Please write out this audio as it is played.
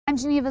I'm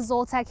Geneva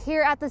Zoltek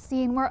here at the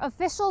scene where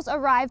officials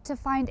arrived to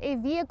find a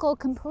vehicle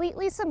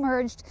completely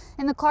submerged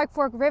in the Clark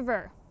Fork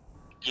River.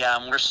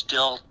 Yeah, and we're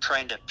still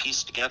trying to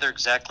piece together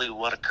exactly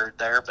what occurred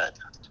there. But,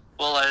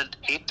 well, at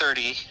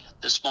 8:30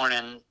 this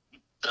morning,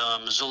 the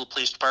Missoula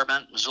Police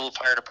Department, Missoula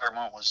Fire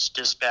Department was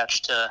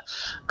dispatched to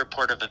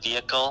report of a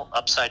vehicle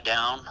upside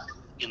down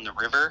in the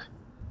river.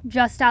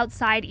 Just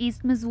outside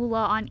East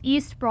Missoula on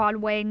East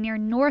Broadway near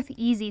North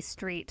Easy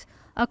Street,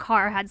 a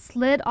car had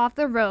slid off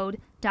the road,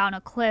 down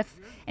a cliff,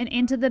 and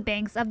into the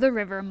banks of the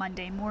river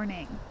Monday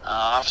morning.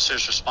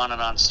 Officers responded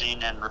on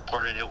scene and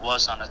reported it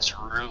was on its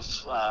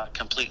roof,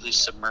 completely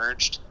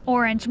submerged.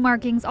 Orange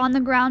markings on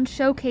the ground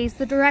showcase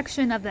the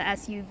direction of the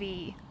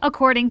SUV.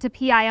 According to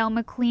PIL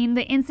McLean,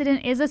 the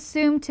incident is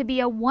assumed to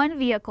be a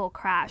one-vehicle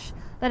crash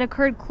that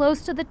occurred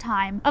close to the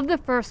time of the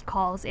first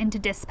calls into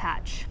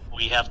dispatch.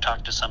 We have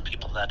talked to some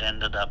people that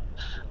ended up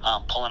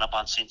pulling up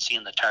on scene,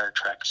 seeing the tire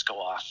tracks go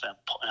off and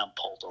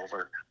pulled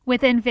over.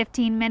 Within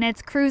 15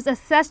 minutes, crews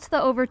assessed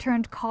the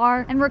overturned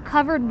car and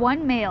recovered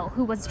one male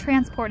who was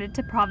transported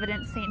to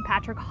Providence St.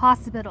 Patrick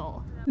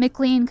Hospital.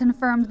 McLean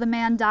confirmed the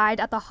man died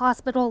at the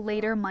hospital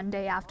later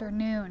Monday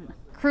afternoon.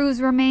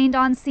 Crews remained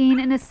on scene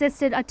and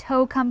assisted a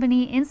tow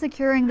company in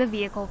securing the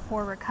vehicle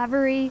for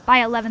recovery. By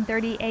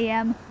 11:30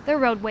 a.m., the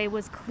roadway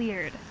was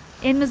cleared.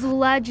 In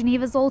Missoula,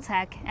 Geneva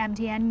Zoltek,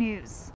 MTN News.